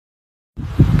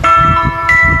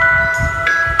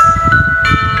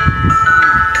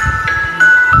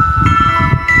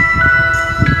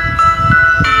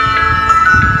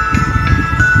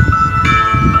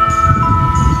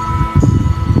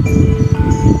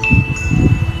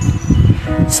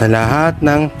Sa lahat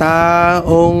ng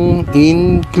taong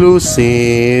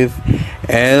inclusive,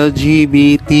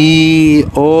 LGBT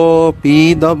o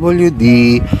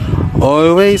PWD,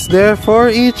 always there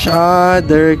for each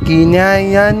other,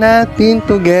 kinaya natin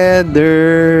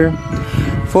together.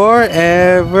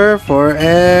 Forever,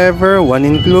 forever, one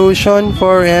inclusion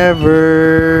forever.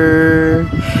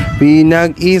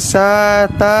 Pinag-isa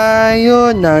tayo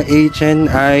na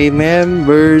HNI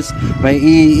members, may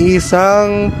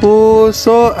iisang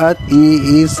puso at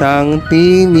iisang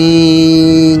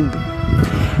tinig.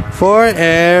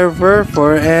 Forever,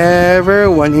 forever,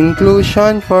 one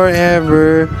inclusion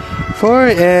forever.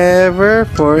 Forever,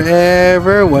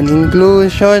 forever, one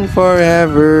inclusion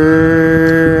forever.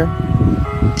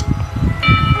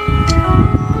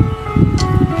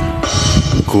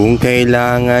 Kung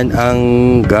kailangan ang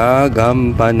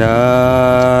gagampanan,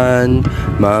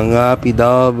 mga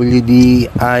PWD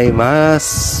ay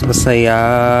mas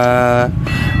masaya.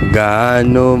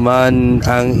 Gaano man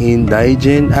ang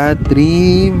indigent at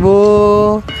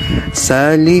tribo,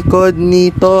 sa likod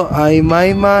nito ay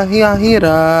may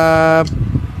mahihirap.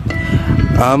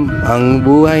 Ang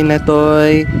buhay na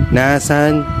to'y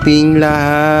nasa ating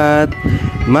lahat.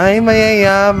 May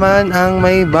mayayaman ang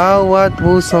may bawat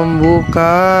pusong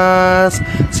bukas,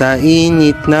 sa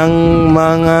init ng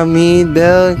mga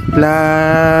middle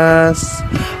class.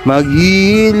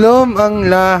 Maghilom ang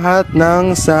lahat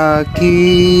ng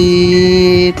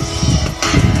sakit.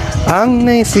 Ang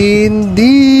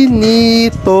naisindi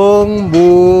nitong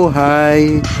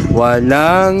buhay,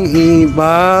 walang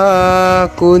iba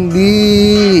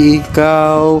kundi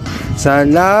ikaw.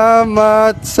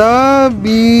 Salamat sa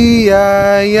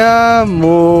biyaya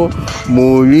mo,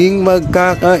 muling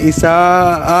magkakaisa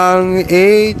ang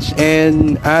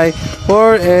HNI.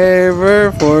 Forever,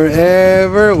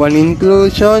 forever, one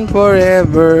inclusion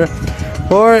forever.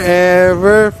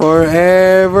 Forever,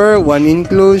 forever, one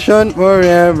inclusion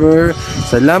forever.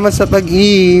 Salamat sa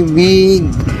pag-ibig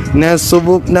na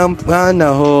subok ng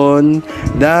panahon.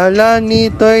 Dala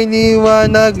nito'y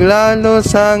liwanag lalo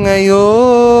sa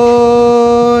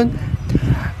ngayon.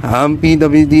 Ang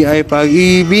PWD ay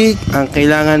pag-ibig, ang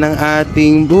kailangan ng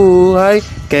ating buhay,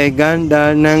 kay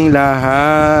ganda ng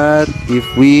lahat, if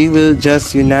we will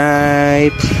just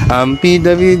unite. Ang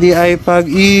PWD ay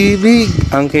pag-ibig,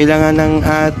 ang kailangan ng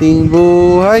ating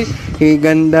buhay, kay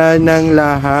ganda ng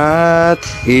lahat,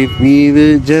 if we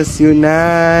will just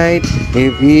unite.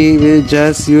 If we will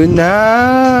just unite.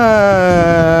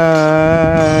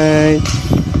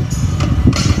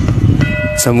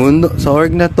 Sa mundo, sa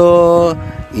org na to,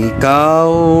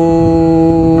 ikaw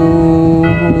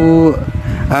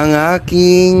ang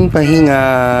aking pahinga.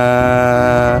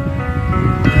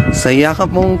 Sa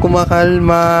yakap mong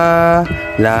kumakalma,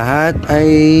 lahat ay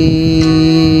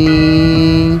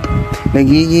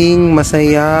nagiging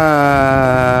masaya.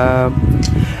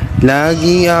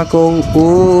 Lagi akong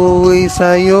uwi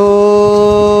sa'yo,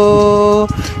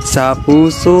 sa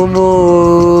puso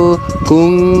mo,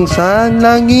 kung saan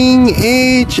laging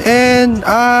HNI.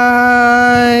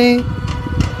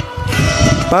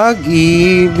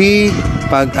 Pag-ibig,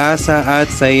 pag-asa at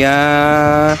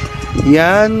saya,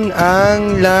 yan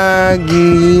ang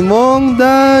lagi mong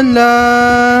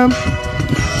dala.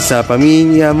 Sa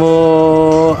pamilya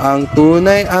mo, ang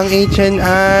tunay ang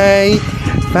HNI.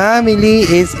 Family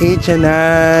is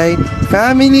HNI.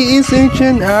 Family is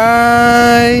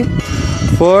HNI.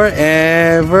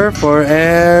 Forever,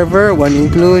 forever, one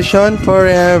inclusion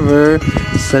forever.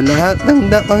 Sa lahat ng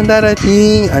dapang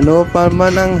darating, ano pa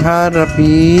man ang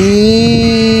harapin.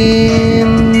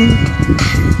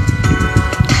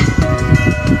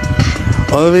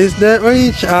 Always there for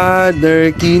each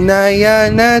other, kinaya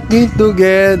natin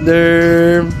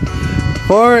together.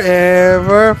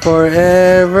 Forever,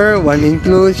 forever, one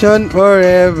inclusion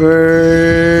forever.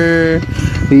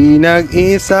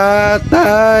 Pinag-isa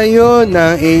tayo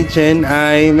ng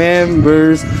HNI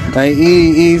members, ay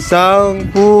iisang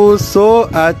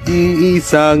puso at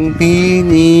iisang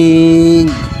tinig.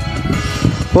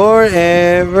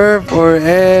 Forever,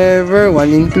 forever,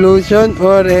 one inclusion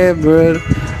forever.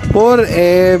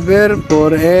 Forever,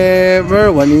 forever,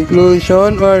 one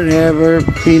inclusion forever.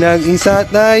 Pinag-isa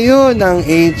tayo ng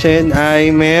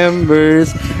HNI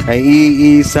members, ay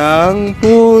iisang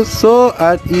puso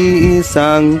at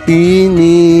iisang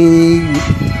tinig.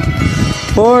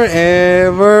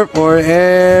 Forever,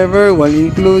 forever, one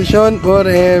inclusion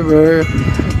forever.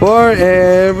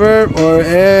 Forever,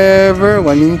 forever,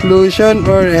 one inclusion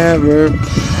forever.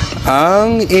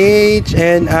 Ang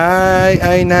HNI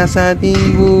ay nasa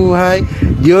ating buhay,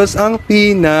 Diyos ang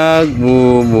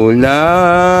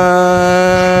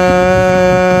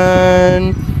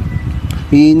pinagmumulan.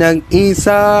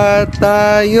 Pinag-isa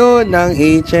tayo ng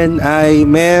HNI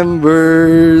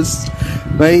members.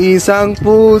 May isang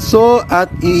puso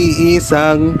at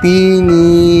iisang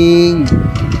tinig.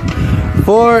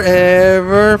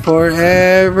 Forever,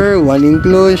 forever, one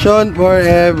inclusion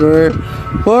forever.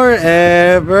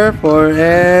 Forever,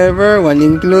 forever, one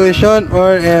inclusion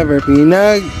forever.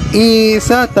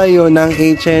 Pinag-isa tayo ng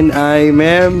HNI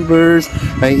members.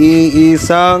 May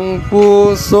iisang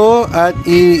puso at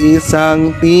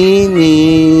iisang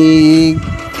tinig.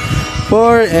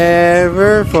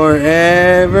 Forever,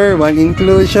 forever, one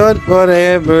inclusion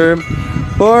forever.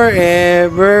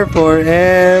 Forever,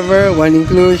 forever, one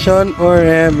inclusion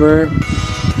forever.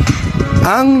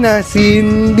 Ang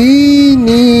nasindi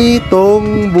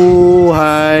nitong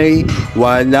buhay,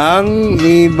 walang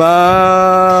iba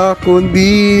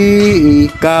kundi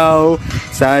ikaw.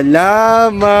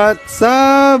 Salamat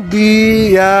sa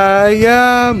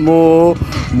biyaya mo,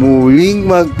 muling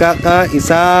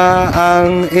magkakaisa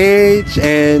ang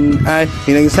HNI.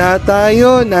 Pinagsa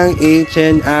tayo ng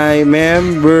HNI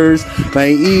members.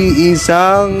 May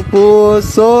iisang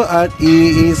puso at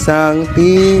iisang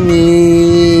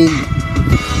tinig.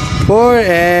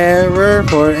 Forever,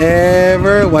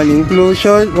 forever, one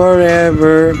inclusion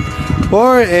forever.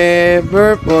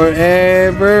 Forever,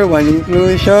 forever, one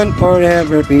inclusion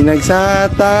forever.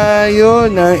 Pinagsa tayo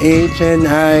ng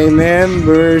HNI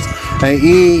members. Ay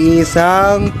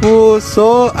iisang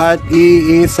puso at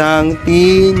iisang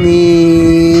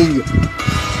tinig.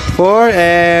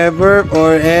 Forever,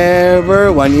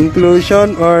 forever, one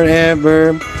inclusion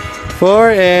forever.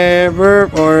 Forever,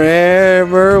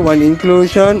 forever, one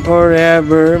inclusion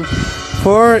forever.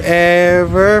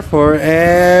 Forever,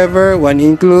 forever, one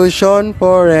inclusion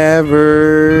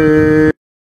forever.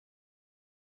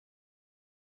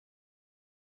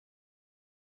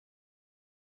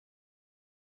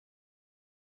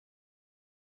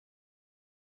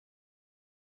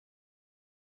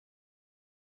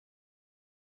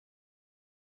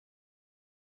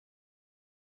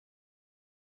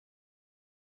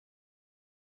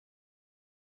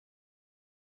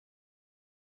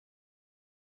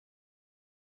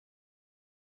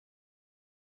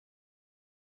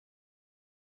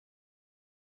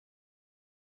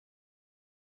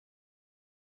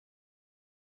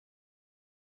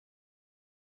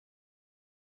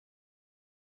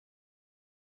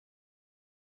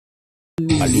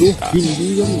 Balita.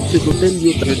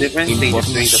 Two different stages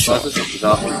during the process of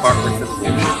developing corporate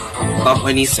solutions.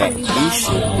 Companies have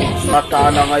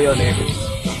Matala ngayon eh.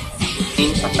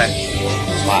 in effect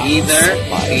either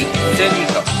a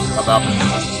cynical about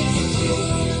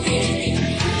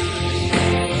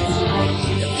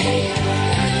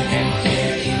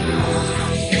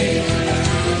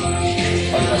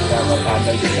Pag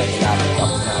nagkakatagal din ang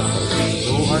laptop natin.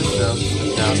 Know ourselves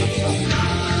without a thought.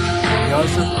 We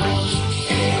also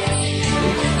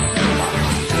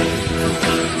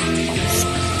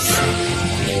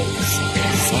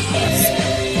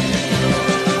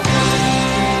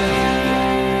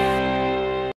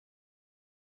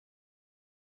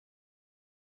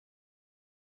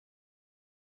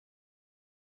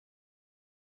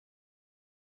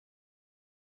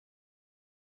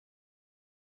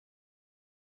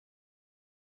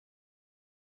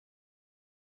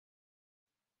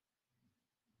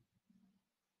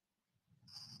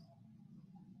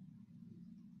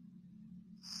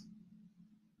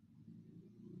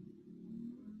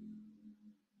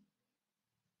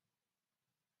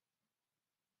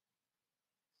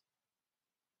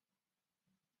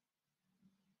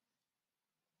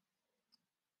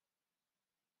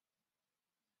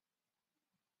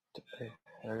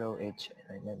Hello,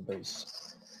 HNI members.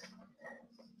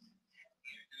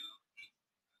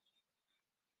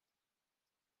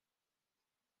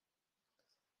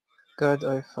 God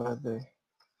our Father,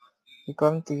 we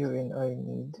come to you in our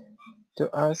need to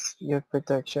ask your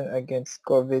protection against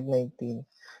COVID-19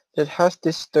 that has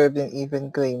disturbed and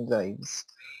even claimed lives.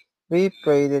 We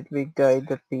pray that we guide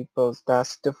the people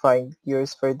tasked to find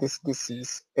cures for this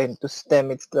disease and to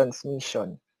stem its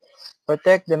transmission.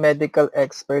 Protect the medical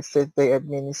experts that they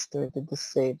administer to the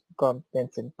safe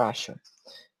competence and passion.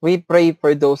 We pray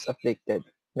for those afflicted.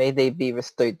 May they be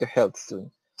restored to health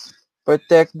soon.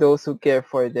 Protect those who care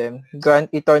for them. Grant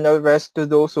eternal rest to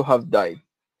those who have died.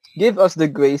 Give us the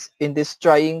grace in this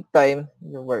trying time,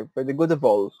 your work for the good of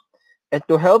all, and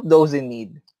to help those in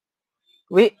need.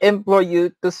 We implore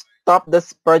you to stop the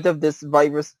spread of this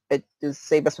virus and to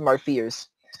save us from our fears.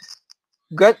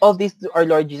 Grant all this to our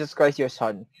Lord Jesus Christ, your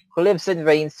Son, who lives and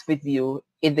reigns with you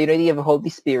in the unity of the Holy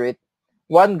Spirit,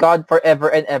 one God forever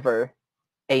and ever.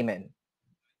 Amen.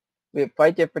 We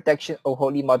pray your protection, O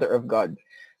Holy Mother of God.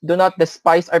 Do not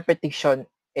despise our petition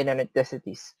in our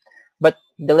necessities, but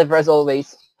deliver us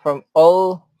always from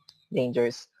all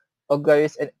dangers. O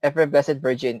glorious and ever blessed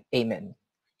Virgin. Amen.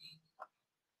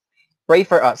 Pray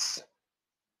for us.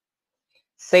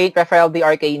 Saint Raphael the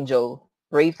Archangel,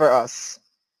 pray for us.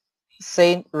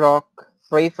 Saint Roch,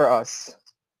 pray for us.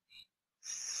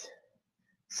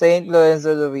 Saint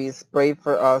Lorenzo Luis, pray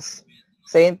for us.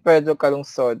 Saint Pedro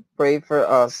Calungsod, pray for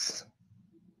us.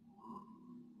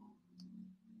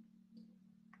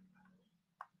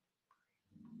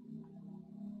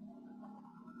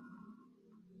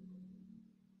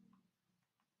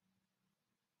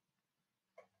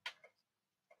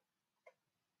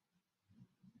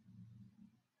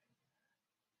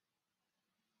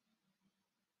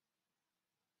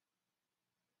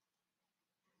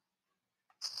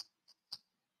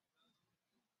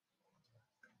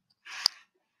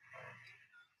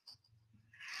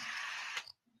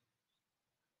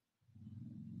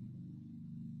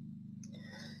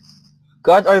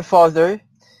 God our Father,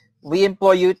 we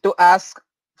implore you to ask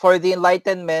for the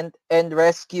enlightenment and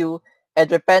rescue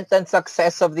and repentant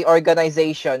success of the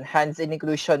organization Hands in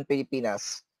Inclusion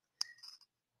Pilipinas.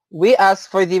 We ask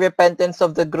for the repentance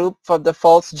of the group from the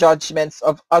false judgments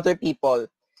of other people,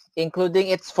 including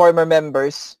its former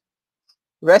members.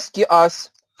 Rescue us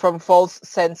from false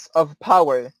sense of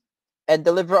power and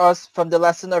deliver us from the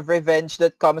lesson of revenge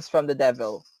that comes from the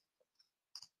devil.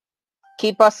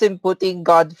 Keep us in putting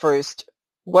God first,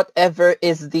 whatever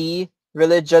is the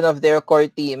religion of their core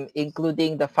team,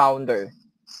 including the founder,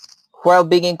 while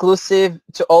being inclusive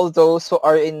to all those who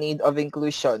are in need of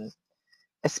inclusion,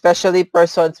 especially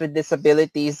persons with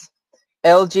disabilities,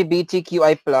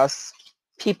 LGBTQI+,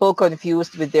 people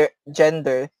confused with their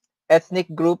gender, ethnic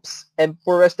groups, and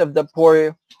poorest of the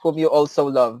poor whom you also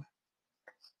love.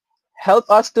 Help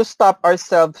us to stop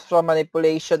ourselves from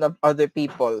manipulation of other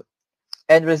people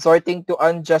and resorting to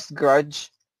unjust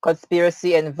grudge,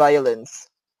 conspiracy, and violence,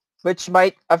 which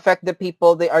might affect the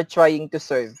people they are trying to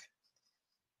serve.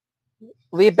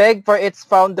 We beg for its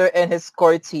founder and his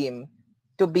core team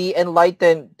to be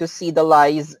enlightened to see the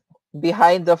lies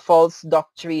behind the false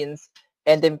doctrines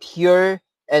and impure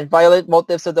and violent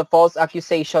motives of the false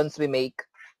accusations we make,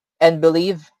 and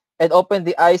believe and open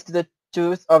the eyes to the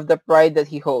truth of the pride that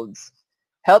he holds.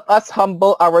 Help us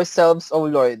humble ourselves, O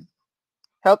Lord.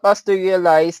 Help us to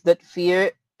realize that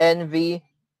fear, envy,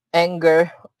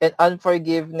 anger, and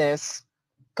unforgiveness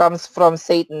comes from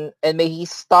Satan, and may he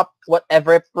stop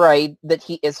whatever pride that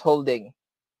he is holding.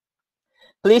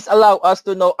 Please allow us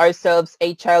to know ourselves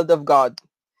a child of God.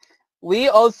 We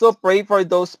also pray for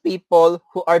those people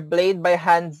who are blamed by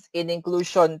Hands in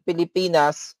Inclusion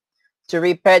Pilipinas to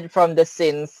repent from the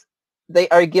sins they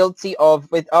are guilty of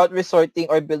without resorting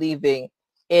or believing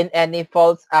in any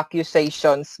false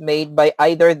accusations made by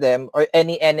either them or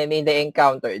any enemy they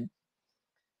encountered.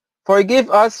 Forgive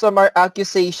us from our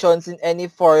accusations in any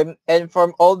form and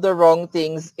from all the wrong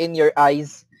things in your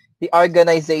eyes the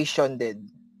organization did.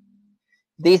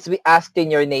 This we ask in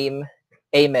your name.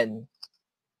 Amen.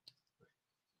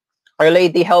 Our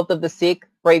Lady, Health of the Sick,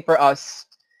 pray for us.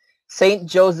 Saint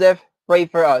Joseph, pray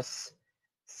for us.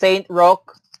 Saint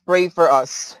Roch, pray for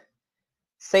us.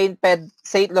 Saint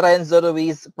Lorenzo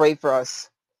Ruiz, pray for us.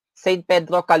 Saint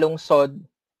Pedro Calungsod,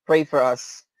 pray for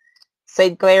us.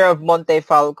 Saint Clare of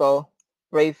Montefalco,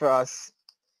 pray for us.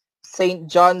 Saint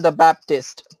John the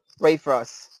Baptist, pray for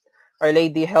us. Our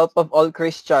Lady, Help of all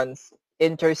Christians,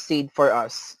 intercede for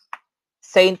us.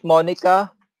 Saint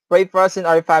Monica, pray for us and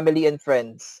our family and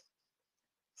friends.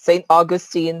 Saint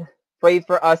Augustine, pray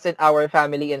for us and our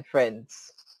family and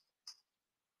friends.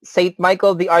 Saint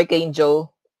Michael the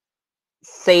Archangel,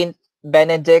 Saint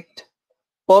Benedict,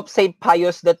 Pope Saint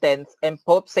Pius X, and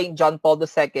Pope Saint John Paul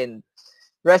II,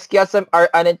 rescue us from our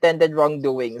unintended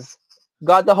wrongdoings.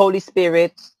 God the Holy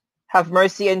Spirit, have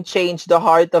mercy and change the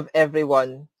heart of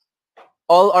everyone,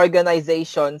 all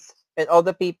organizations, and all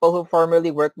the people who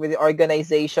formerly worked with the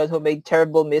organization who made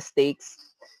terrible mistakes,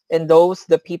 and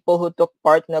the people who took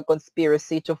part in a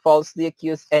conspiracy to falsely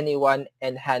accuse anyone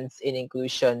and Hands in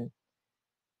Inclusion.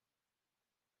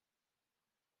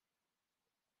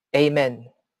 Amen.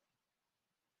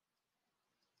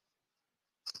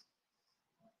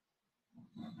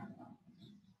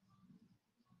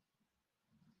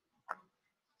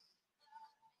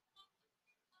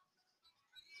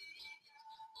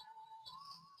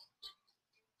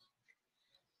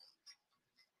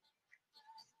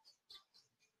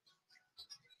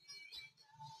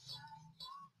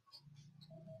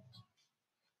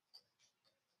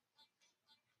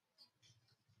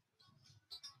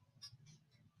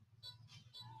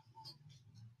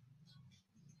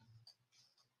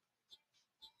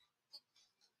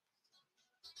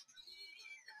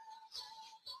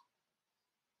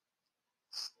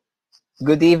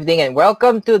 Good evening and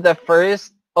welcome to the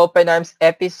first Open Arms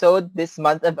episode this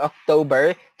month of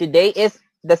October. Today is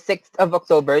the 6th of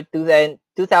October 2020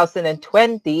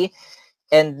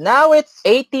 and now it's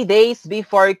 80 days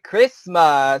before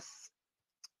Christmas.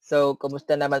 So,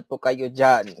 kumusta naman po kayo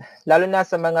dyan? Lalo na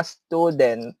sa mga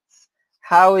students,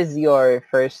 how is your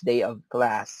first day of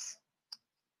class?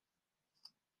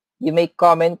 You may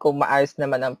comment kung maayos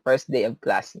naman ang first day of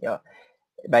class nyo.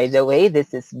 By the way,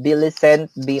 this is Billi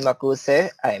B. Makuse.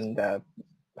 I'm the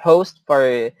host for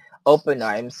Open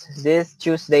Arms this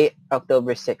Tuesday,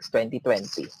 October 6,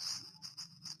 2020.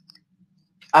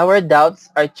 Our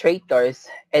doubts are traitors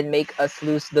and make us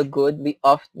lose the good we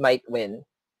oft might win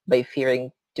by fearing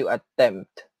to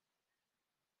attempt.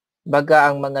 Baga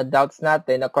ang mga doubts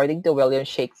natin, according to William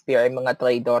Shakespeare, ay mga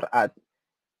traitor at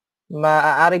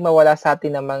maaaring mawala sa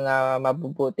atin ng mga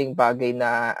mabubuting bagay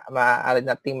na maaari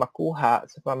nating makuha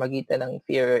sa pamamagitan ng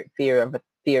fear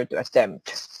to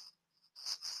attempt.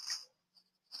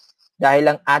 Dahil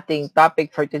ang ating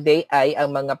topic for today ay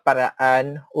ang mga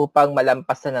paraan upang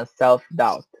malampasan ng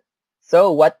self-doubt.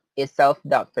 So, what is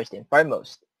self-doubt first and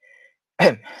foremost?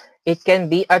 It can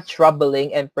be a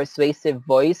troubling and persuasive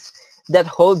voice that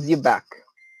holds you back.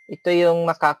 Ito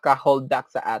yung makaka-hold back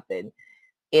sa atin.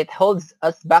 It holds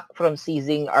us back from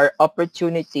seizing our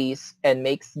opportunities and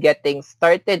makes getting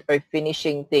started or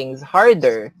finishing things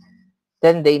harder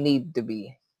than they need to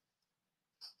be.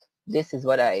 This is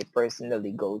what I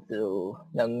personally go through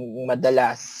ng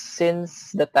madalas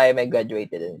since the time I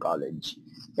graduated in college.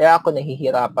 Kaya ako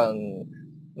nahihirapang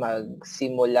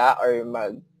magsimula or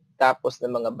magtapos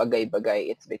ng mga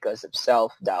bagay-bagay. It's because of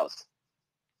self-doubt.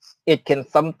 It can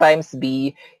sometimes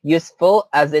be useful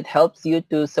as it helps you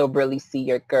to soberly see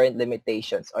your current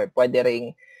limitations or pwede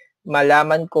ring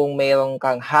malaman kung mayroon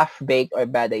kang half-baked or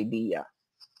bad idea.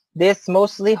 This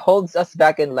mostly holds us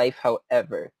back in life,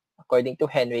 however, according to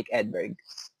Henrik Edberg.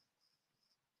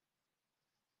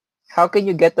 How can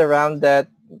you get around that?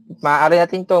 Maaari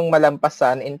natin itong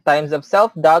malampasan in times of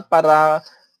self-doubt para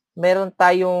meron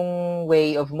tayong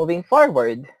way of moving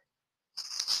forward.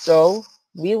 So,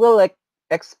 we will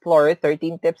explore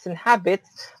 13 tips and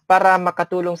habits para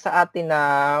makatulong sa atin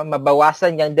na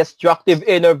mabawasan yung destructive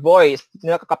inner voice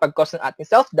na nakakapag-cause ng ating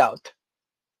self-doubt.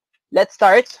 Let's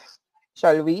start,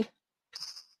 shall we?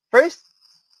 First,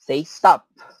 say stop.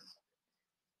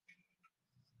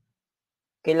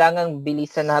 Kailangang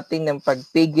bilisan natin ng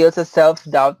pagpigil sa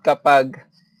self-doubt kapag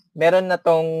meron na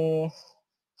tong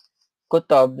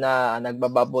kutob na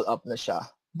nagbabubble up na siya.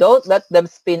 Don't let them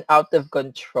spin out of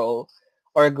control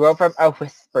or grow from a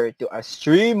whisper to a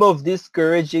stream of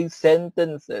discouraging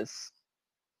sentences.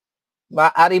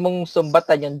 Maaari mong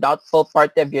sumbatan yung doubtful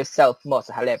part of yourself mo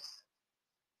sa halip.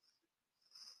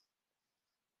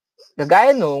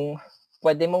 Kagaya nung,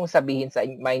 pwede mong sabihin sa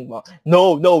mind mo,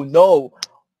 no, no, no,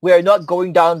 we are not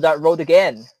going down that road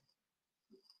again.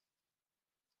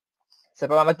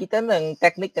 Sa pamamagitan ng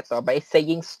technique nito, by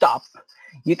saying stop,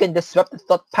 you can disrupt the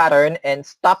thought pattern and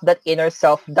stop that inner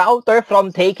self-doubter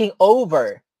from taking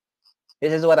over.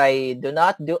 This is what I do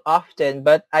not do often,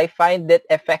 but I find it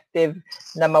effective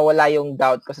na mawala yung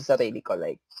doubt ko sa sarili ko.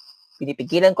 Like,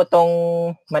 pinipigilan ko tong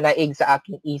manaig sa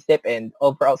aking isip and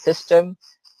overall system.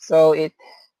 So, it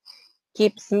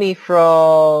keeps me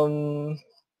from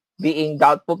being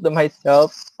doubtful to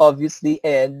myself, obviously,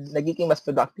 and nagiging mas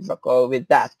productive ako with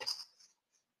that.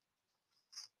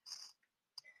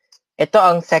 Ito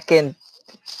ang second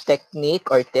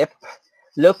technique or tip.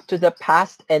 Look to the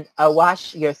past and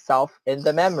awash yourself in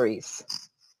the memories.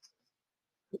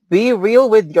 Be real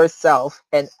with yourself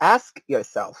and ask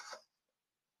yourself,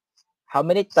 how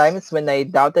many times when I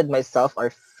doubted myself or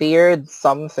feared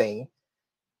something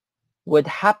would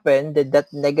happen did that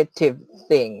negative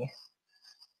thing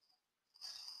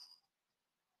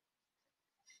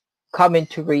come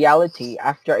into reality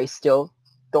after I still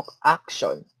took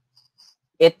action?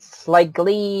 It's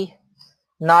likely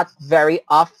not very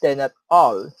often at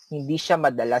all. Hindi siya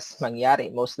madalas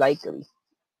mangyari, most likely.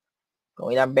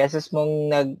 Kung ilang beses mong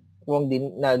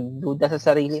nagduda sa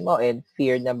sarili mo and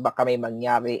fear na baka may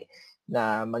mangyari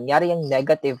yung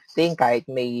negative thing kahit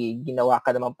may ginawa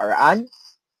ka namang paraan,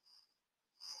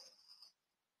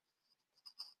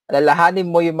 alalahanin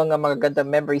mo yung mga magagandang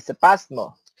memories sa past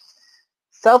mo.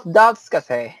 Self-doubts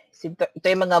kasi, ito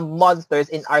yung mga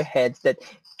monsters in our heads that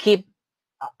keep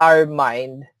our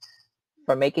mind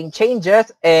from making changes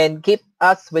and keep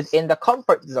us within the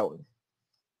comfort zone.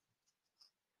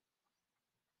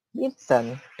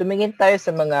 Minsan, tumingin tayo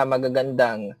sa mga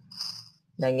magagandang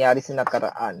nangyari sa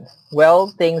nakaraan.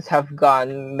 Well, things have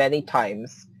gone many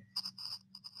times.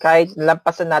 Kahit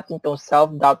lampasan natin itong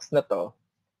self-doubts na to,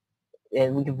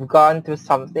 and we've gone through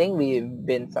something, we've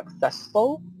been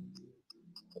successful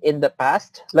in the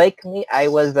past. Like me, I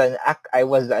was an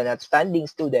outstanding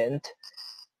student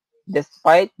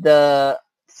despite the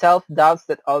self-doubts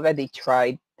that already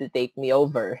tried to take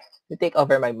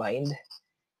over my mind.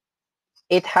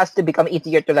 It has to become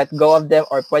easier to let go of them,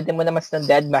 or pwede mo naman silang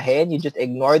deadmahin, you just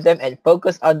ignore them and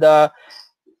focus on the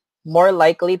more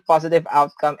likely positive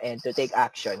outcome and to take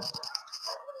action.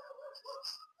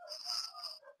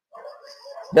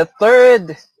 The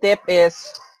third tip is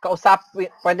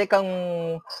pwede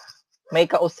kang may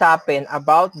kausapin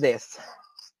about this.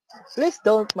 Please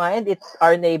don't mind, it's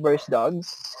our neighbor's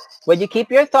dogs. When you keep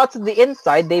your thoughts on the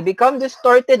inside, they become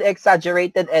distorted,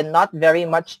 exaggerated, and not very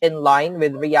much in line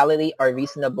with reality or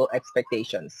reasonable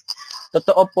expectations.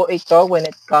 Totoo po ito when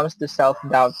it comes to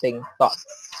self-doubting thoughts.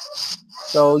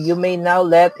 So you may now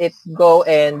let it go,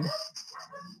 and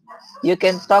you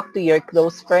can talk to your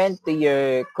close friend, to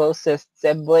your closest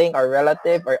sibling or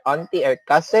relative or auntie or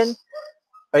cousin,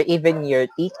 or even your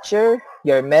teacher,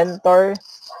 your mentor,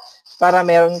 para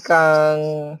meron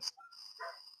kang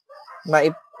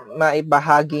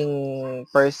maibahaging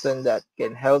person that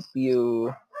can help you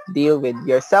deal with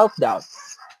your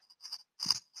self-doubts.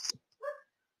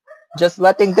 Just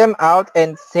letting them out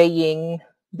and saying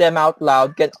them out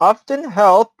loud can often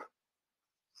help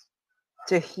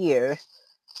to hear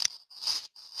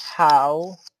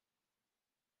how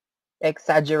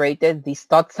exaggerated these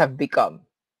thoughts have become.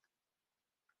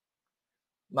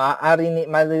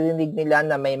 Maririnig nila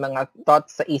na may mga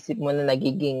thoughts sa isip mo na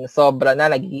nagiging sobra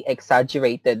na, nagiging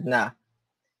exaggerated na.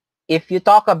 If you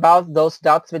talk about those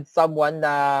doubts with someone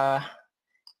na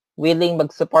willing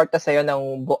magsuporta sa'yo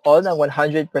ng buo, ng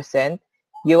 100%,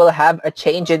 you will have a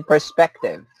change in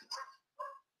perspective.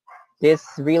 This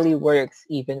really works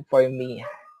even for me,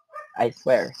 I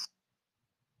swear.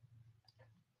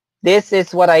 This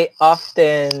is what I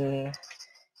often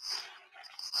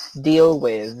deal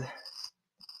with.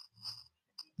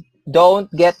 Don't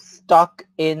get stuck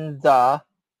in the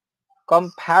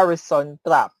comparison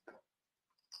trap.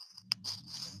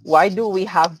 Why do we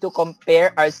have to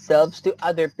compare ourselves to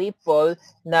other people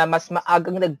na mas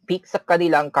maagang nag-peak sa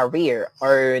kanilang career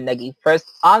or naging first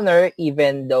honor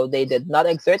even though they did not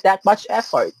exert that much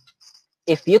effort?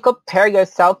 If you compare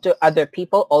yourself to other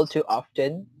people all too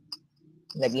often,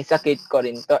 naging sakit ko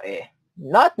rin to eh.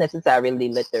 Not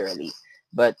necessarily literally,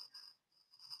 but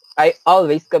I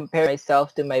always compare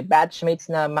myself to my batchmates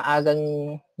na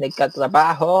maagang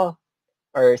nagkatrabaho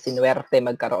or sinuwerte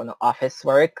magkaroon ng office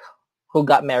work, who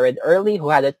got married early,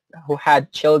 who had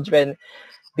children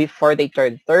before they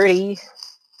turned 30.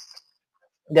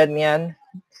 Ganyan.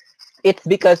 It's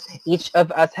because each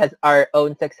of us has our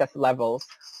own success levels,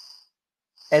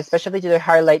 especially to the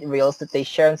highlight reels that they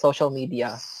share on social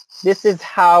media. This is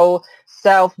how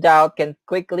self-doubt can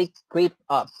quickly creep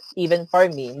up. Even for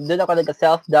me, doon ako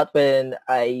nagka-self-doubt when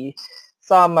I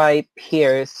saw my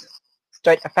peers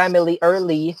start a family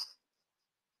early,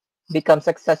 become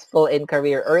successful in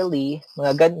career early,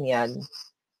 mga ganyan.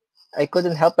 I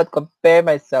couldn't help but compare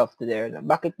myself to there.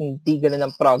 Bakit hindi ganun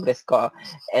ang progress ko?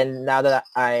 And now that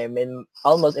I'm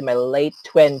almost in my late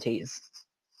 20s.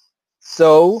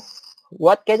 So,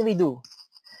 what can we do?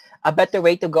 A better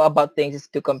way to go about things is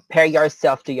to compare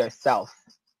yourself to yourself.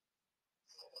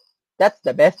 That's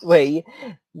the best way.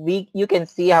 You can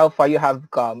see how far you have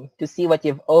come to see what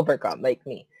you've overcome, like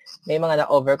me. May mga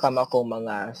na-overcome akong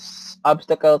mga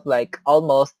obstacles like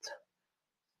almost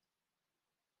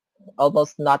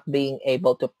not being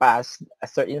able to pass a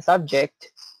certain subject.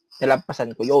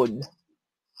 Nalampasan ko yun.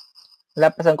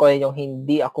 Nalampasan ko yung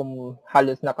hindi ako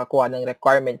halos nakakuha ng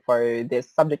requirement for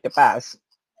this subject to pass,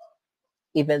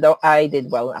 even though I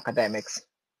did well in academics.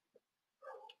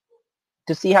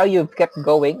 To see how you've kept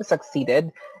going,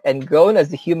 succeeded, and grown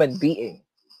as a human being.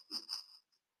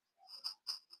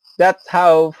 That's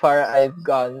how far I've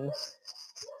gone.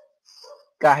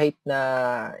 Kahit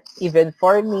na, even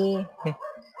for me,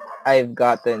 I've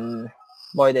gotten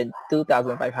more than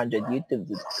 2,500 YouTube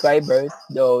subscribers,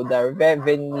 though the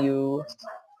revenue,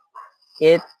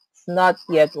 it's not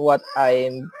yet what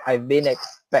I've been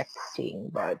expecting,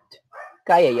 but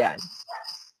kaya yan.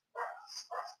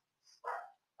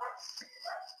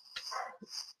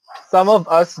 Some of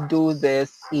us do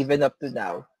this even up to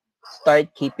now.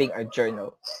 Start keeping a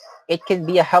journal. It can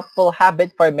be a helpful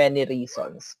habit for many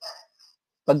reasons.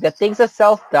 Pagdating sa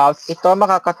self-doubt, ito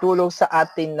makakatulong sa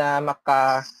atin na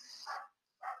makakuha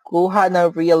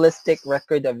ng realistic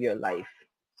record of your life.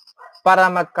 Para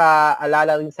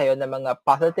makaalala rin sa'yo ng mga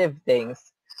positive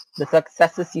things, the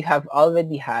successes you have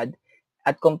already had,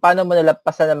 at kung paano mo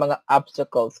nalampasan ng mga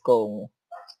obstacles kung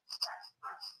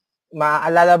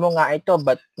maaalala mo nga ito,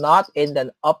 but not in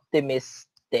an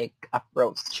optimistic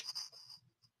approach.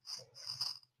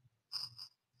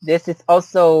 This is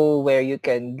also where you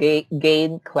can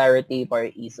gain clarity more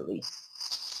easily.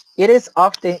 It is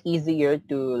often easier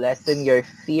to lessen your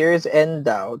fears and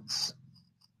doubts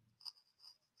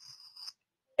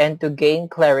and to gain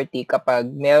clarity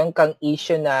kapag meron kang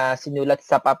issue na sinulat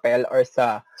sa papel or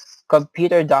sa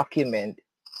computer document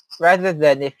rather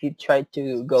than if you try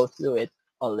to go through it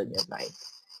all in your mind.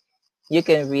 You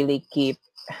can really keep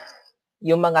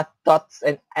yung mga thoughts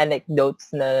and anecdotes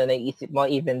na naisip mo,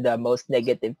 even the most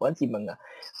negative ones, yung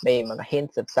may mga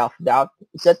hints of self-doubt,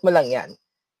 set mo lang yan.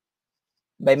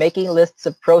 By making lists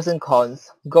of pros and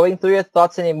cons, going through your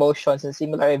thoughts and emotions and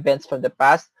similar events from the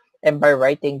past, and by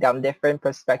writing down different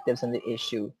perspectives on the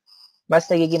issue, mas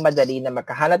nagiging madali na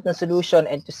makahanap ng solution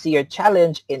and to see your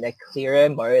challenge in a clearer,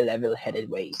 more level-headed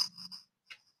way.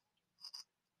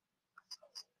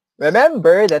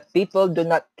 Remember that people do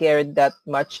not care that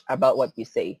much about what you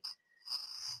say.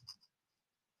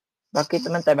 Bakit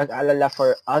naman tayo mag-alala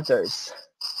for others?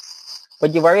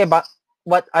 Would you worry about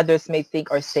what others may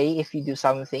think or say if you do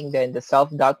something, then the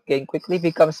self-doubt can quickly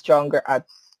become stronger at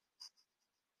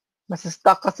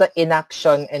masustuck ka sa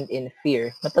inaction and in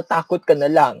fear. Matatakot ka na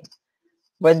lang.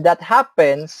 When that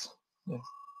happens,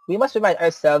 we must remind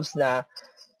ourselves na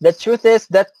the truth is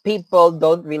that people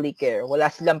don't really care. Wala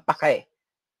silang pake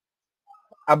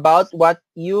about what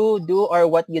you do or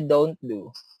what you don't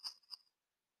do.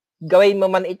 Gawin mo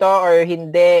man ito or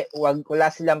hindi,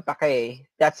 wala silang pake.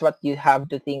 That's what you have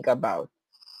to think about.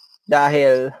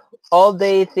 Dahil all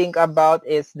they think about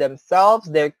is themselves,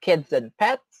 their kids and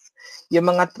pets, yung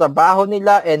mga trabaho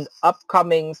nila and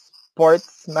upcoming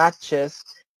sports matches,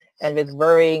 and with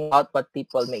worrying about what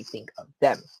people may think of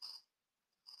them.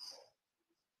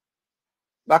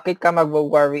 Bakit ka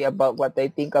mag-worry about what they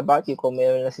think about you kung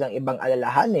mayroon na silang ibang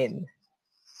alalahanin?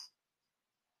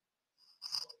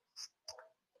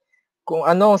 Kung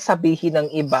ano sabihin ng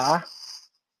iba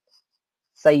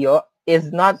sa'yo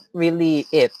is not really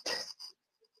it.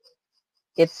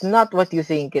 It's not what you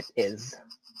think it is.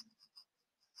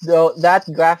 Though that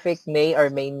graphic may or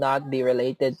may not be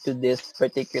related to this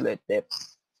particular tip.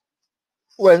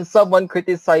 When someone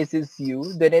criticizes you,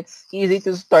 then it's easy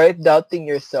to start doubting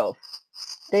yourself.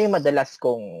 Ito yung madalas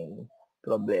kong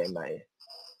problema eh.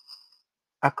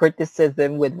 A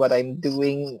criticism with what I'm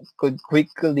doing could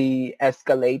quickly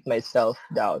escalate my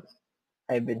self-doubt.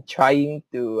 I've been trying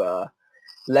to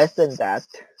lessen that.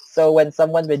 So when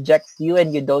someone rejects you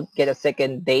and you don't get a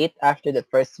second date after the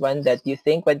first one that you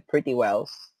think went pretty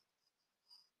well,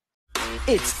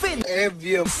 it's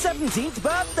Billi's 17th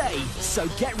birthday, so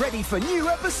get ready for new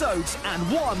episodes and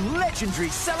one legendary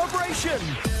celebration.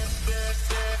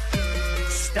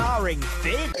 Starring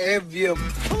Finn,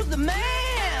 who's the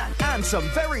man, and some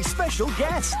very special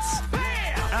guests,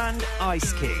 and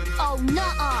Ice King. Oh,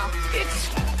 nuh-uh.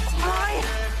 It's my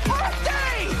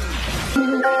birthday!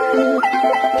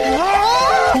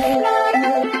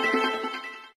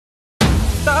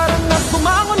 Tara na't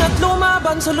bumangon at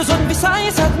lumaban sa Luzon,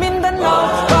 Visayas at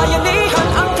Mindanao. Bayanihan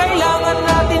ang kailangan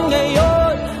natin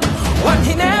ngayon. One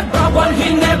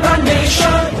Ginebra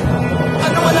Nation.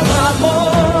 Ano walang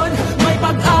hamon, may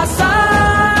pag-asa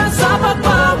sa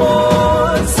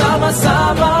pagpamon.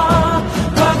 Sama-sama,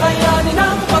 kakayanin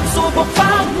ang pagsubok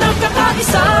pag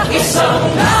nagkakaisa. Isang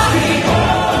lahi,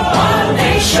 one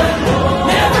nation,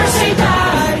 never say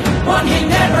die. One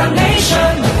Ginebra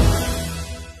Nation.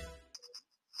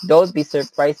 don't be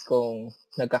surprised kung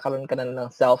nagkakaroon ka na ng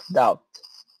self-doubt.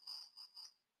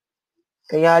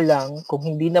 Kaya lang, kung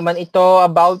hindi naman ito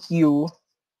about you,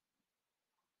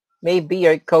 maybe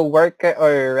your coworker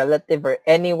or relative or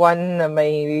anyone na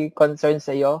may concern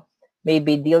sa'yo may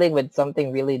be dealing with something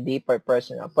really deep or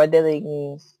personal. Pwede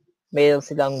rin mayroon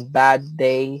silang bad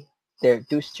day, they're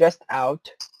too stressed out.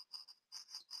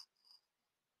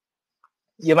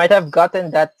 You might have gotten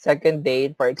that second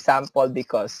date, for example,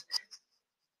 because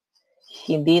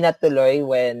hindi natuloy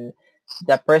when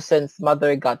the person's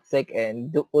mother got sick and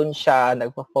doon siya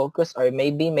nagpo-focus, or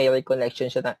maybe may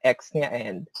reconnection siya ng ex niya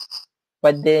and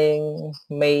pwedeng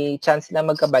may chance na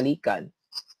magkabalikan.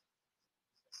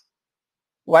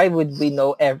 Why would we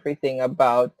know everything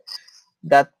about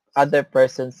that other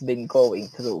person's been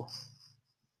going through?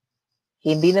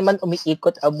 Hindi naman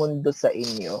umiikot ang mundo sa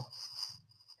inyo.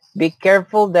 Be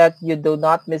careful that you do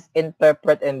not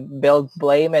misinterpret and build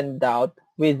blame and doubt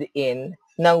within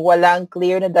nang walang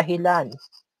clear na dahilan.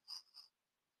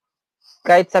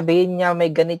 Kahit sabihin niya may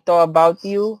ganito about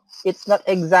you, it's not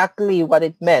exactly what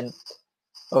it meant.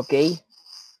 Okay?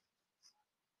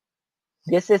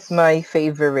 This is my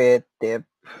favorite tip.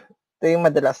 Ito yung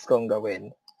madalas kong gawin.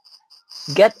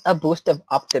 Get a boost of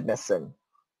optimism.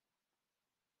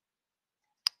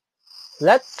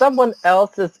 Let someone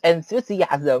else's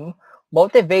enthusiasm,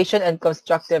 motivation, and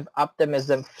constructive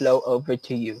optimism flow over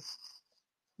to you.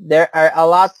 There are a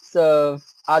lot of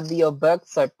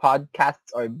audiobooks or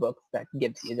podcasts or books that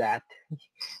gives you that.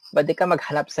 Pwede ka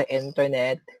maghanap sa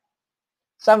internet.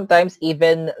 Sometimes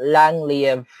even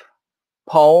lang-lived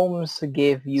poems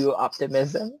give you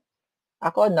optimism.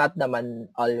 Ako not naman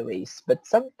always, but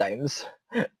sometimes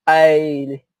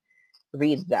I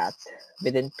read that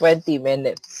within 20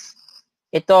 minutes.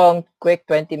 Itong quick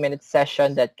 20-minute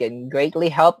session that can greatly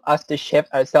help us to shift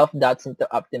our self-doubts into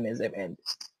optimism and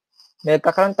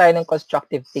magkakaroon tayo ng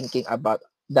constructive thinking about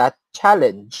that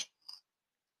challenge.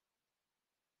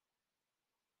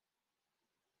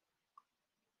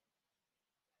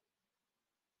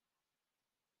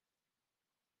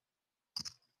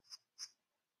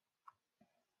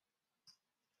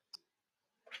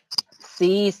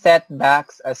 See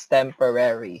setbacks as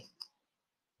temporary.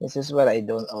 This is what I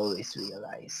don't always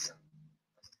realize.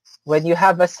 When you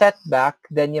have a setback,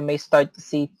 then you may start to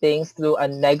see things through a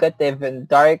negative and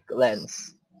dark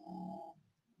lens.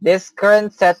 This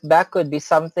current setback could be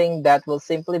something that will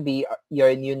simply be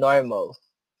your new normal.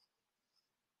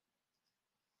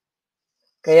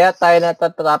 Kaya tayo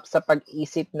natatrap sa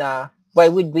pag-isip na why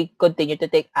would we continue to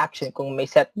take action kung may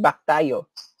setback tayo?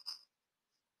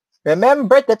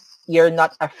 Remember that you're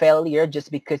not a failure just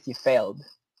because you failed.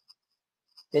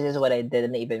 This is what I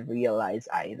didn't even realize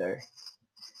either.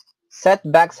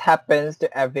 Setbacks happens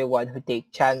to everyone who take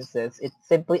chances. It's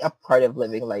simply a part of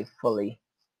living life fully.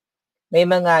 May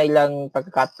mga ilang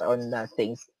pagkakataon na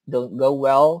things don't go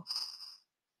well.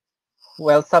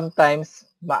 Well, sometimes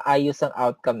maayos ang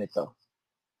outcome nito.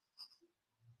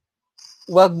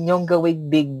 Huwag niyong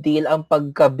gawing big deal ang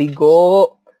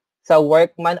pagkabigo sa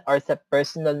work man or sa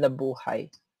personal na buhay.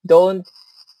 Don't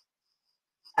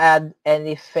add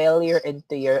any failure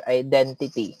into your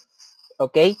identity.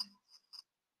 Okay?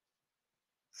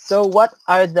 So what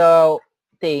are the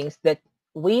things that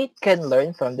we can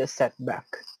learn from this setback?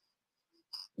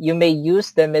 You may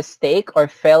use the mistake or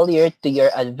failure to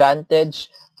your advantage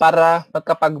para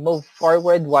makapag-move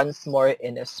forward once more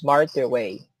in a smarter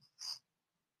way.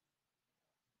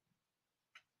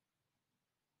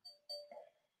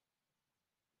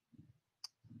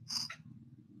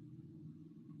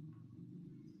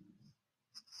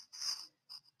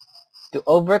 To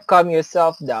overcome your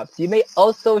self-doubts, you may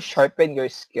also sharpen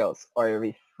your skills or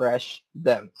refresh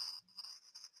them.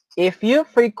 If you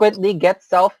frequently get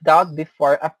self-doubt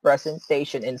before a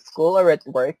presentation in school or at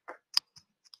work,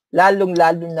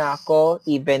 lalong-lalo na ako,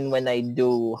 even when I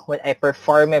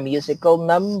perform a musical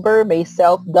number, may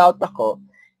self-doubt ako.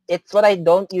 It's what I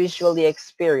don't usually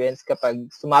experience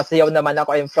kapag sumasayaw naman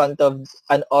ako in front of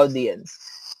an audience.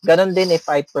 Ganon din if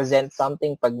I present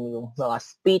something pag mga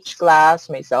speech class,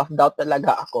 may self-doubt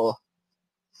talaga ako.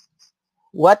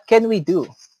 What can we do?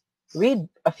 Read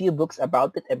a few books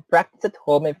about it and practice at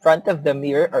home in front of the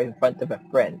mirror or in front of a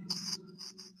friend.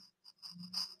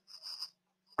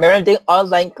 Meron ding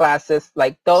online classes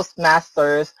like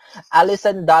Toastmasters,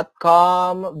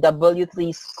 Allison.com,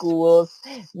 W3 Schools,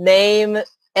 name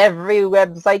every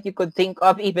website you could think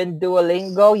of, even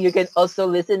Duolingo. You can also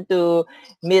listen to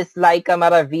Miss Laika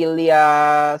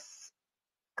Maravilla's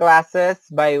classes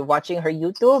by watching her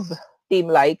YouTube,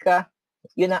 Team Laika.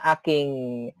 Yun ang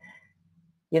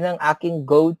aking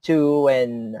go-to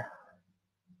when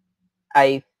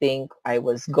I think I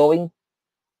was going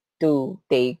to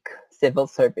take civil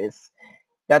service.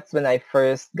 That's when I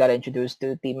first got introduced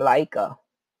to Team Laika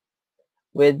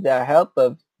with the help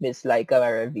of Miss Laika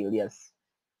Maravilla's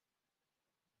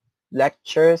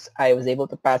lectures. I was able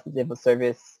to pass the civil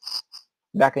service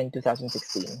back in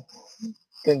 2016.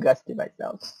 Congrats to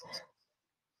myself.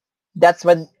 That's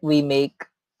when we make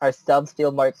ourselves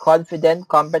feel more confident,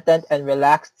 competent, and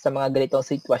relaxed sa mga ganitong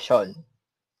sitwasyon.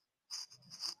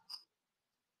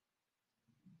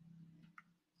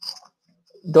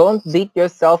 Don't beat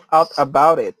yourself out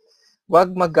about it.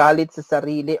 Huwag magalit sa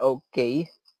sarili, okay?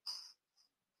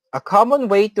 A common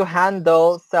way to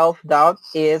handle self-doubt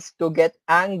is to get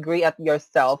angry at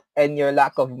yourself and your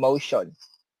lack of motion.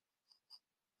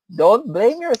 Don't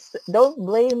blame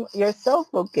yourself,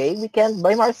 okay? We can't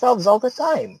blame ourselves all the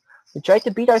time. We try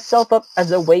to beat ourselves up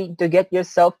as a way to get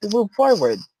yourself to move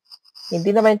forward.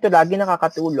 Hindi naman ito lagi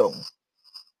nakakatulong.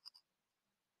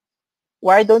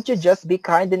 Why don't you just be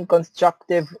kind and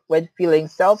constructive when feeling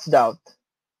self-doubt?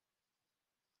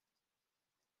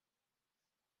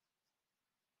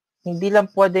 Hindi lang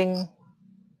pwedeng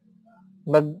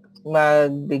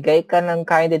magbigay ka ng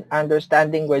kind and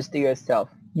understanding words to yourself.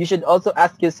 You should also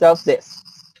ask yourself this.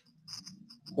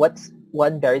 What's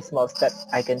one very small step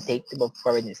I can take to move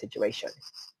forward in this situation?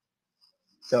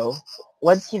 So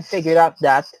once you figured out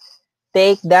that,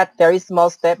 take that very small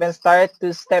step and start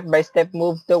to step-by-step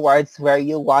move towards where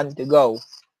you want to go.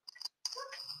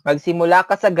 Magsimula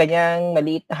ka sa ganyang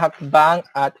maliit na hakbang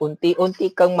at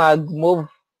unti-unti kang mag-move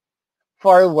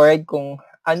forward kung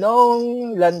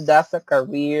anong landas sa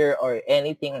career or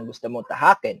anything ang gusto mong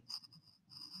tahakin.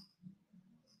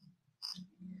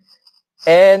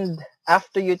 And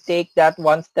after you take that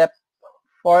one step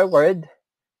forward,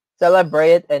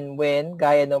 celebrate and win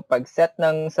gaya ng pag-set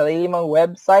ng sarili mong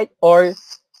website or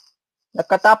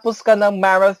nakatapos ka ng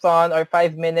marathon or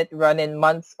 5-minute run in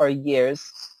months or years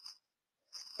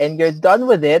and you're done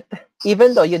with it,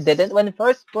 even though you didn't win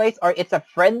first place or it's a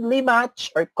friendly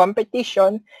match or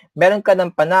competition, meron ka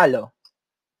ng panalo.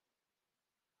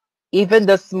 Even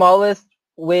the smallest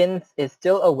wins is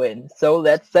still a win. So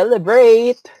let's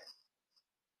celebrate!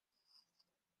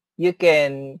 You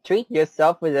can treat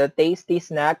yourself with a tasty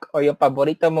snack or yung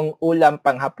paborito mong ulam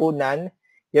panghapunan,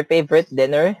 your favorite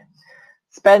dinner.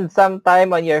 Spend some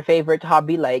time on your favorite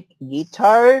hobby like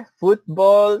guitar,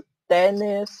 football,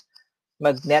 tennis,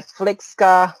 mag-Netflix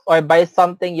ka, or buy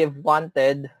something you've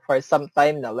wanted for some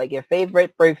time now, like your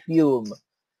favorite perfume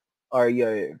or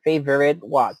your favorite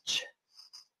watch.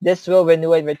 This will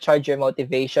renew and recharge your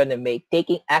motivation and make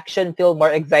taking action feel more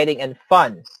exciting and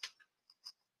fun.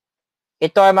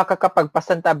 Ito ay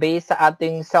makakapagpasantabi sa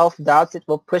ating self-doubts. It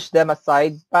will push them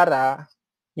aside para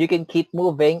you can keep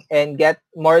moving and get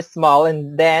more small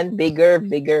and then bigger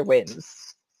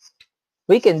wins.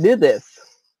 We can do this.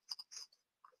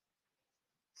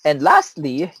 And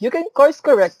lastly, you can course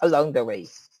correct along the way.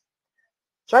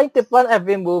 Trying to plan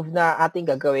every move na ating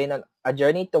gagawin on a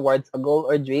journey towards a goal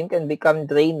or dream can become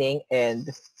draining and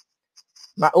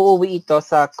mauuwi ito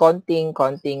sa konting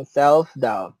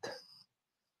self-doubt.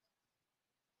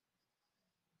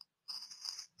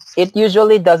 It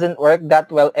usually doesn't work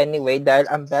that well anyway dahil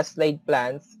ang best laid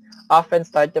plans often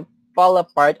start to fall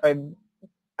apart or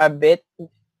a bit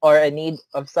or a need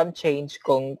of some change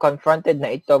kung confronted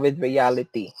na ito with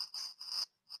reality.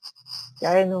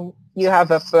 Kaya nung you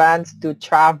have a plans to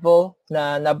travel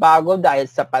na nabago dahil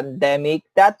sa pandemic,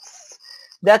 that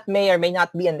may or may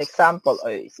not be an example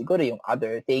or siguro yung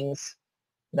other things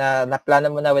na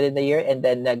naplano mo na within the year and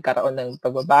then nagkaroon ng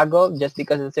pagbabago just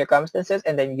because of circumstances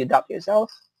and then you doubt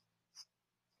yourself.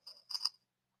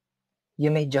 You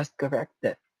may just correct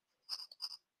it.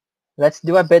 Let's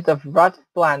do a bit of rough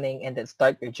planning and then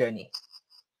start your journey.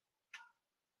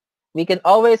 We can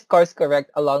always course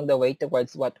correct along the way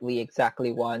towards what we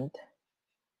exactly want.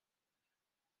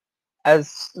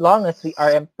 As long as we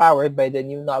are empowered by the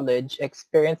new knowledge,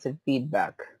 experience, and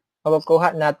feedback,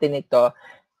 makukuha natin ito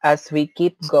as we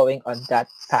keep going on that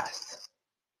path.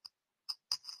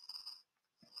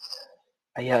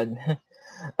 Ayan.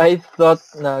 I thought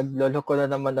naglolo ko na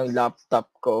naman ng laptop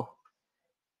ko.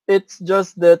 It's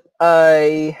just that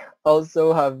I also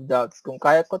have doubts kung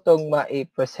kaya ko tong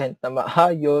ma-present na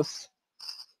maayos.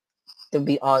 To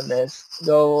be honest,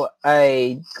 though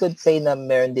I could say na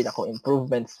meron din ako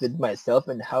improvements with myself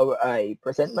and how I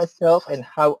present myself and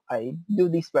how I do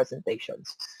these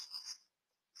presentations.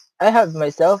 I have my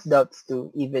self-doubts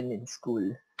too, even in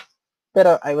school.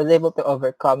 Pero I was able to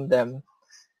overcome them.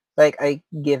 Like, I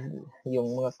give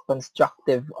yung mga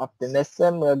constructive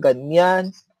optimism, mga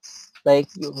ganyan.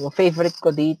 Like, yung favorite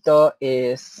ko dito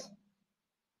is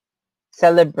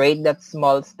celebrate that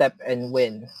small step and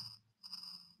win.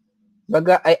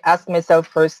 Baga, I ask myself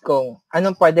first kung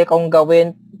anong pwede kong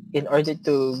gawin in order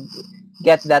to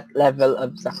get that level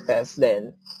of success.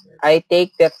 Then, I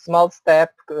take that small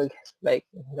step, like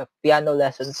the piano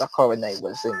lessons ako when I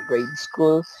was in grade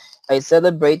school. I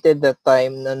celebrated the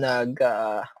time na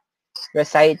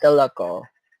recital ako.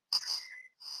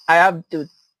 I have to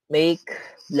make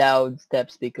loud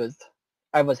steps because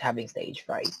I was having stage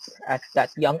fright. At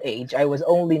that young age, I was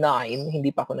only 9,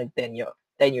 hindi pa ako 10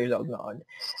 years old noon.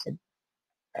 And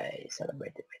I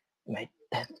celebrated my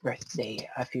 10th birthday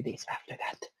a few days after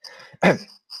that.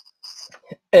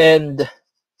 And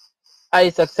I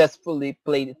successfully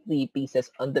played 3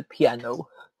 pieces on the piano.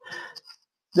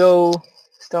 Though,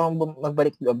 gusto akong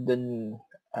magbalik loob dun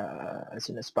as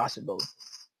soon as possible.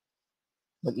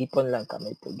 Mag-ipon lang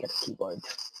kami to get a keyboard.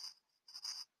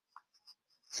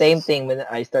 Same thing when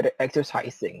I started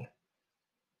exercising.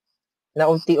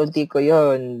 Naunti-unti ko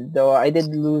yun. Though I did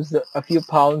lose a few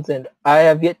pounds and I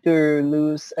have yet to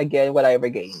lose again what I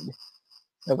regained.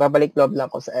 Nagbabalik loob lang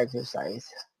ko sa exercise.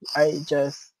 I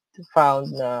just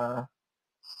found na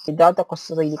doubt ako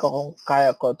sa sarili ko kung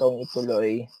kaya ko tong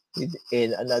ituloy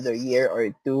within another year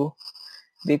or 2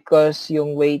 because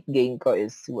yung weight gain ko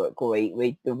is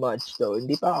way too much. So,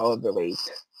 hindi pa ako overweight.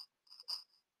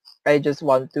 I just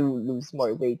want to lose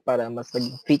more weight para mas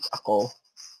maging fit ako.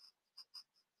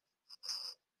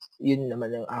 Yun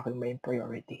naman ang aking main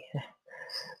priority.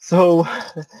 So,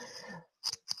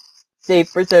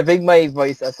 preserving my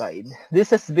voice aside,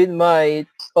 this has been my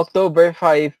October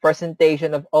 5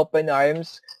 presentation of Open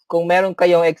Arms. Kung meron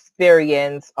kayong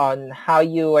experience on how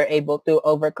you were able to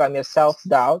overcome your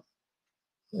self-doubt,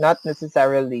 not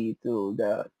necessarily to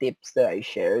the tips that I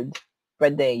shared,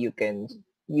 but then you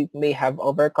may have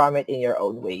overcome it in your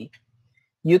own way.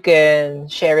 You can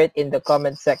share it in the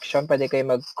comment section. Pwede kayo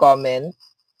mag-comment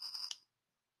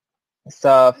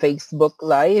sa Facebook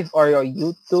Live or your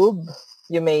YouTube.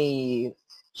 You may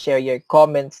share your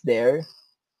comments there.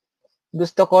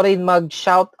 Gusto ko rin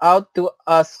mag-shout out to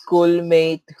a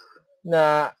schoolmate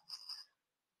na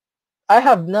I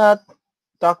have not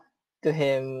talked to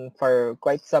him for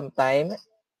quite some time.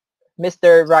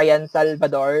 Mr. Ryan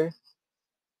Salvador.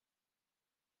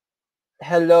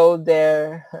 Hello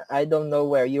there. I don't know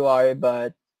where you are,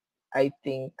 but I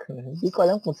think, hindi ko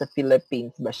alam kung sa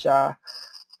Philippines ba siya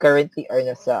currently or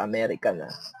nasa America na.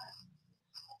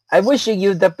 I'm wishing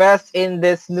you the best in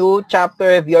this new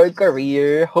chapter of your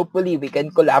career. Hopefully, we can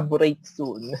collaborate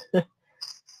soon.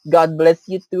 God bless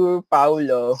you too,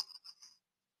 Paulo.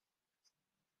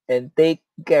 And take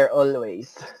care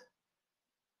always.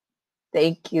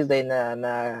 Thank you din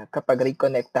na kapag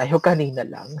reconnect tayo kanina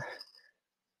lang.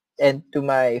 And to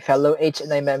my fellow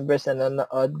HNI members na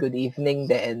nanonood, good evening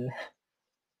then.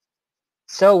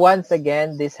 So once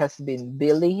again, this has been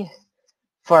Billy.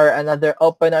 For another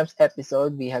Open Arms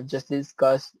episode, we have just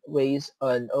discussed ways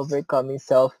on overcoming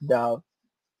self-doubt.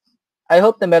 I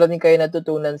hope na meron din kayo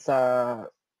natutunan sa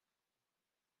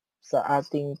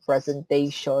ating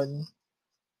presentation.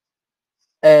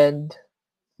 And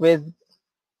with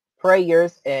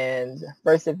prayers and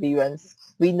perseverance,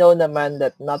 we know naman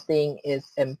that nothing is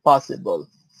impossible.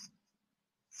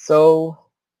 So,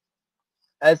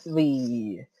 as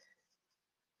we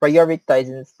prioritize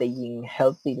in staying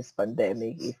healthy this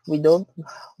pandemic, if we don't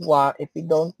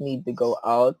need to go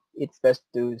out, it's best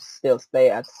to still stay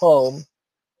at home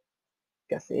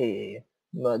kasi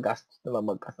magastos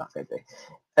naman magkasakit eh.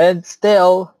 And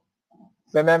still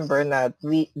remember that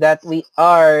we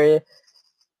are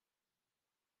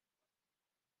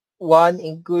one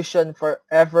inclusion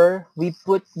forever. We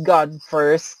put God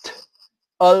first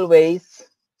always.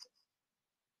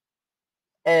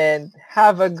 And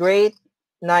have a great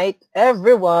night,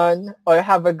 everyone, or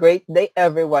have a great day,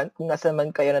 everyone, kung nasa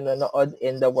man kayo nanonood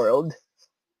in the world.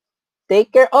 Take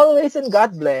care always and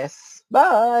God bless.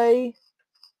 Bye!